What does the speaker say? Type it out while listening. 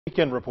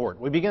Weekend report.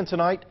 We begin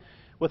tonight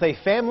with a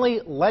family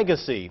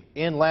legacy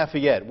in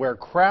Lafayette, where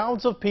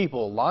crowds of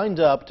people lined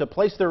up to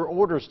place their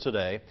orders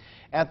today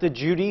at the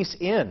Judice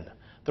Inn.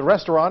 The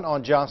restaurant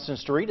on Johnston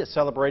Street is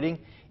celebrating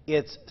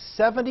its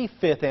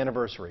 75th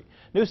anniversary.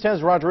 News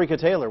 10's Rodrika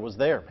Taylor was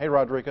there. Hey,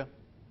 Rodrika.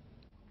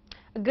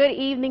 Good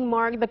evening,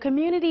 Mark. The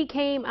community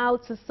came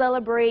out to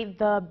celebrate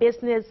the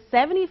business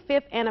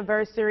 75th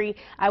anniversary.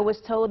 I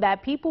was told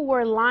that people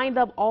were lined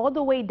up all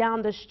the way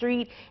down the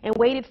street and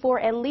waited for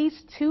at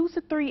least 2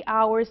 to 3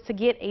 hours to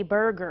get a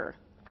burger.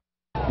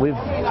 We've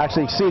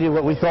actually exceeded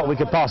what we thought we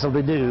could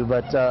possibly do,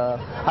 but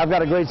I've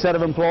got a great set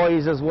of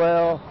employees as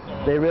well.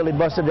 They really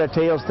busted their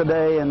tails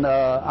today, and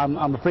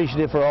I'm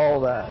appreciative for all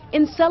that.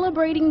 In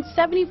celebrating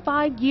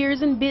 75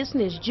 years in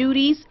business,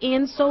 Judice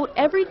Inn sold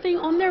everything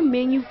on their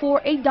menu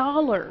for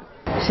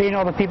 $1. Seeing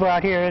all the people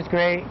out here is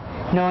great,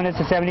 knowing it's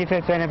the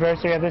 75th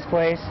anniversary of this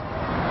place,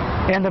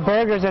 and the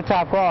burgers are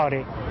top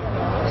quality.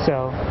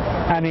 So,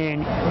 I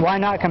mean, why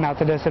not come out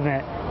to this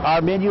event?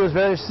 Our menu is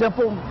very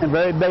simple and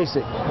very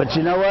basic, but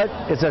you know what?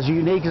 It's as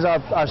unique as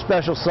our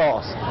special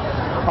sauce.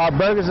 Our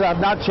burgers have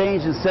not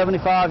changed in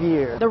 75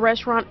 years. The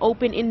restaurant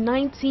opened in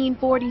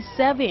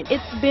 1947.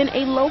 It's been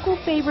a local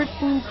favorite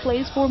food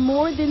place for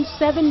more than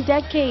 7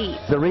 decades.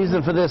 The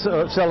reason for this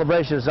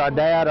celebration is our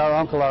dad, our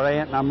uncle, our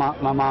aunt, and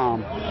my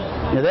mom.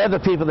 You know, they're the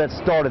people that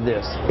started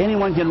this.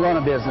 Anyone can run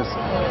a business.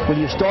 When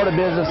you start a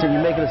business and you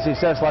make it a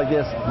success like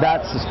this,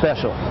 that's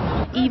special.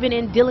 Even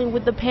in dealing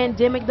with the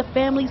pandemic, the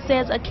family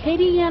says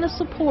Acadiana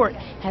support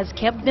has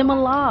kept them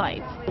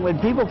alive. When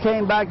people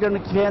came back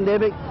during the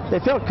pandemic, they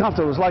felt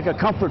comfortable. It was like a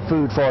comfort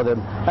food for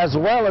them, as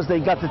well as they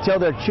got to tell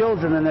their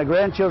children and their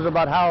grandchildren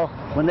about how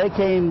when they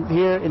came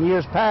here in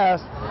years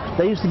past,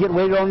 they used to get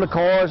waited on in the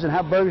cars and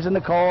have burgers in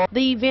the car.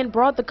 The event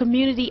brought the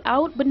community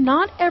out, but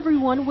not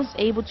everyone was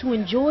able to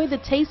enjoy the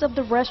taste of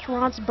the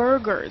restaurant's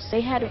burgers.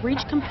 They had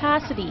reached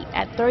capacity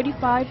at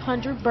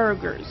 3,500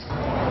 burgers.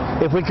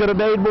 If we could have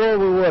made more,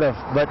 we would have,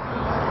 but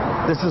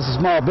this is a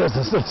small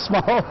business, a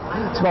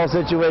small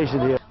situation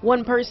here.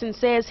 One person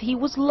says he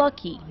was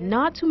lucky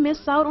not to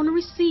miss out on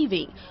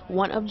receiving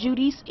one of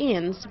Judice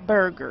Inn's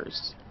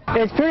burgers.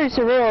 It's pretty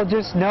surreal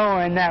just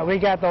knowing that we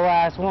got the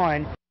last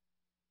one.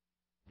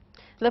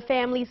 The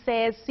family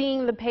says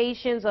seeing the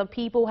patience of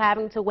people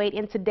having to wait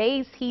in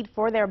today's heat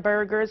for their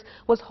burgers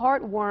was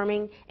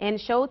heartwarming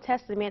and showed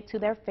testament to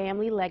their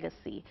family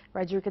legacy.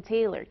 Rodrika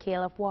Taylor,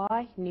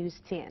 KLFY News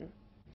 10.